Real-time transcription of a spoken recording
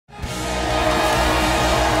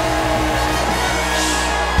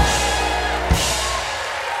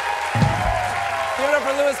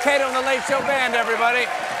Cato and the Late Show Band, everybody.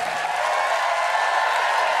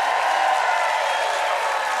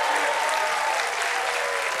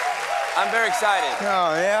 I'm very excited.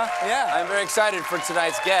 Oh, yeah? Yeah. I'm very excited for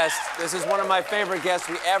tonight's guest. This is one of my favorite guests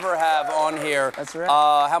we ever have on here. That's right.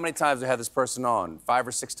 How many times have we had this person on? 5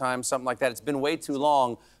 or 6 times, something like that. It's been way too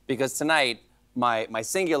long because tonight, my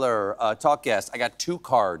singular talk guest, I got 2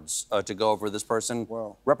 cards to go over this person.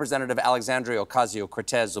 Whoa. Representative Alexandria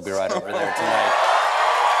Ocasio-Cortez will be right over there tonight.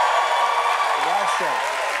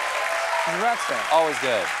 Congrats. Always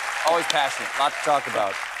good. Always passionate. Lot to talk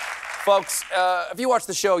about. Folks, if you watch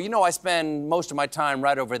the show, you know I spend most of my time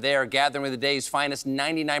right over there gathering with the day's finest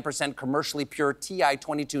 99% commercially pure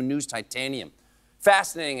TI-22 News titanium.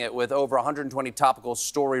 Fastening it with over 120 topical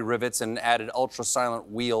story rivets and added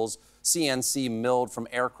ultra-silent wheels, CNC milled from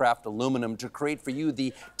aircraft aluminum to create for you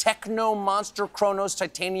the Techno Monster Chronos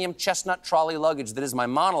titanium chestnut trolley luggage that is my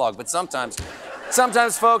monologue. But sometimes,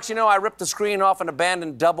 folks, you know, I rip the screen off an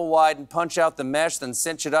abandoned double wide and punch out the mesh, then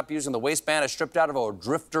cinch it up using the waistband I stripped out of a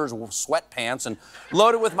drifter's sweatpants and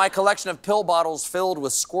load it with my collection of pill bottles filled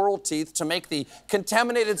with squirrel teeth to make the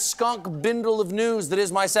contaminated skunk bindle of news that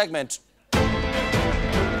is my segment. Meanwhile.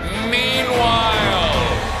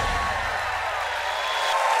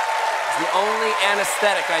 It's the only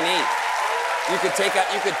anesthetic I need. You could take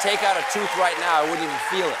out a tooth right now, I wouldn't even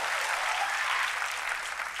feel it.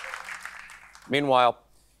 Meanwhile,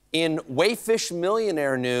 in Wayfish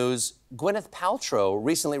Millionaire news, Gwyneth Paltrow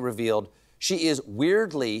recently revealed she is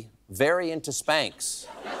weirdly very into Spanx.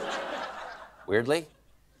 Weirdly?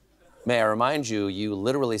 May I remind you, you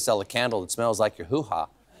literally sell a candle that smells like your hoo-ha.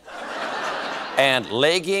 And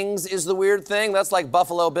leggings is the weird thing. That's like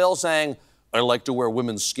Buffalo Bill saying, I like to wear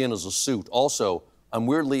women's skin as a suit. Also, I'm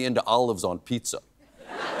weirdly into olives on pizza.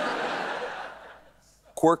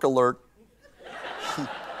 Quirk alert.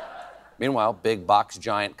 Meanwhile, big box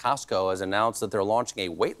giant Costco has announced that they're launching a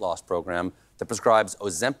weight loss program that prescribes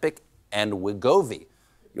Ozempic and Wegovy.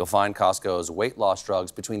 You'll find Costco's weight loss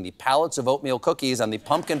drugs between the pallets of oatmeal cookies and the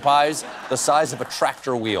pumpkin pies the size of a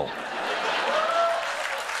tractor wheel.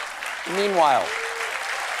 Meanwhile,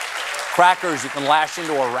 crackers you can lash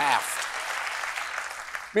into a raft.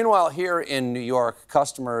 Meanwhile, here in New York,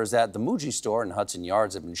 customers at the Muji store in Hudson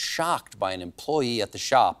Yards have been shocked by an employee at the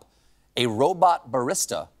shop, a robot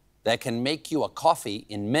barista that can make you a coffee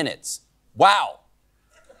in minutes. Wow!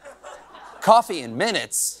 Coffee in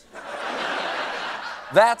minutes?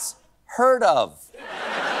 That's heard of.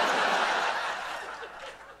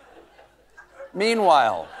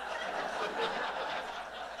 Meanwhile,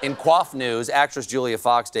 in coif news, actress Julia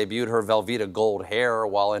Fox debuted her Velveeta gold hair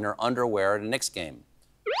while in her underwear at a Knicks game.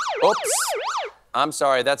 Oops. I'm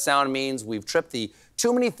sorry, that sound means we've tripped the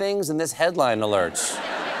too many things in this headline alert.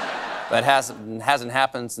 That hasn't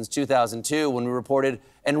happened since 2002 when we reported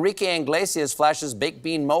Enrique Iglesias flashes baked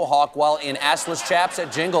bean mohawk while in assless chaps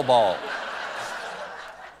at Jingle Ball.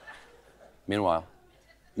 Meanwhile,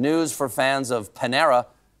 news for fans of Panera,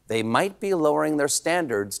 they might be lowering their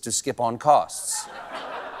standards to skip on costs.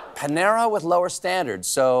 Panera with lower standards,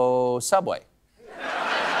 so Subway.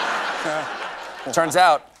 Turns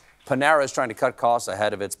out, Panera is trying to cut costs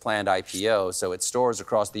ahead of its planned IPO, so its stores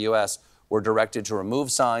across the U.S. were directed to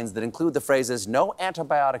remove signs that include the phrases, no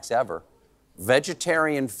antibiotics ever,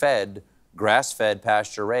 vegetarian fed, grass-fed,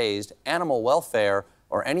 pasture-raised, animal welfare,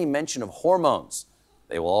 or any mention of hormones.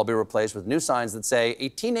 They will all be replaced with new signs that say, a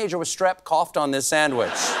teenager with strep coughed on this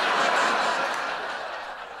sandwich.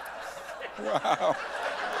 Wow.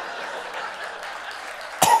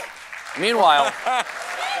 Meanwhile,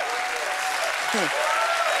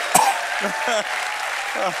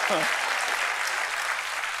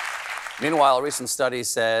 a recent study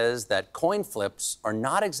says that coin flips are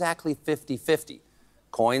not exactly 50-50.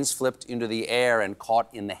 Coins flipped into the air and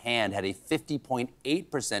caught in the hand had a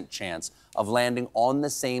 50.8% chance of landing on the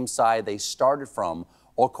same side they started from,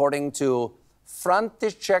 according to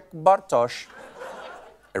František Bartoš,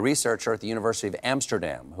 a researcher at the University of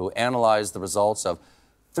Amsterdam who analyzed the results of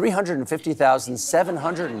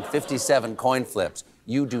 350,757 coin flips.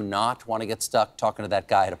 You do not want to get stuck talking to that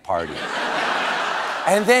guy at a party.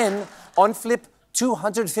 And then, on flip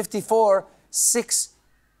 254,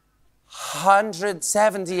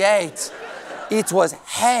 678, it was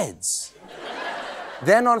heads.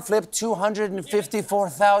 Then on flip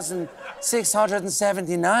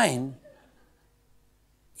 254,679,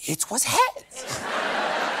 it was heads.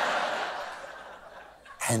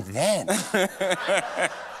 And then,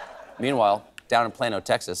 meanwhile, down in Plano,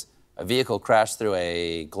 Texas, a vehicle crashed through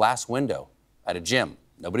a glass window at a gym.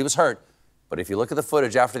 Nobody was hurt, but if you look at the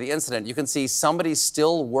footage after the incident, you can see somebody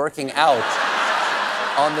still working out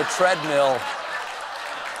on the treadmill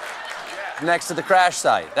next to the crash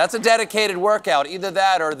site. That's a dedicated workout. Either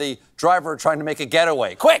that or the driver trying to make a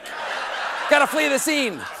getaway. Quick! Gotta flee the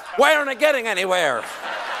scene. Why aren't I getting anywhere?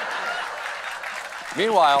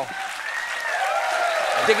 Meanwhile,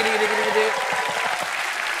 diggity, diggity, diggity.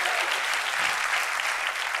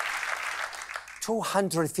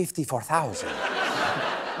 254,000.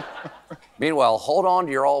 Meanwhile, hold on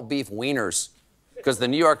to your all-beef wieners, because the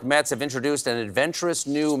New York Mets have introduced an adventurous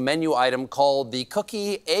new menu item called the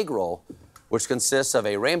Cookie Egg Roll, which consists of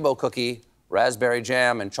a rainbow cookie, raspberry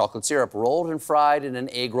jam, and chocolate syrup rolled and fried in an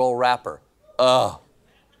egg roll wrapper. Ugh.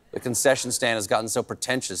 The concession stand has gotten so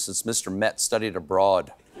pretentious since Mr. Met studied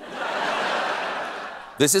abroad.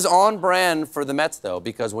 This is on brand for the Mets, though,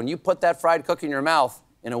 because when you put that fried cookie in your mouth,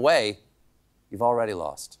 in a way, you've already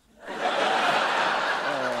lost.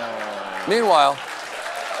 Meanwhile,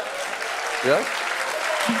 yeah?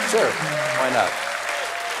 Sure, why not?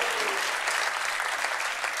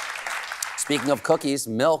 Speaking of cookies,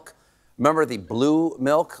 milk. Remember the blue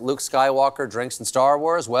milk Luke Skywalker drinks in Star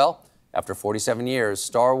Wars? Well, after 47 years,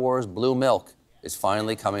 Star Wars Blue Milk is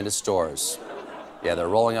finally coming to stores. Yeah, they're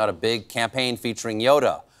rolling out a big campaign featuring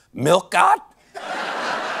Yoda. Milk God?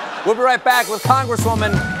 We'll be right back with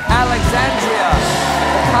Congresswoman Alexandria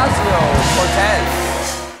Ocasio-Cortez.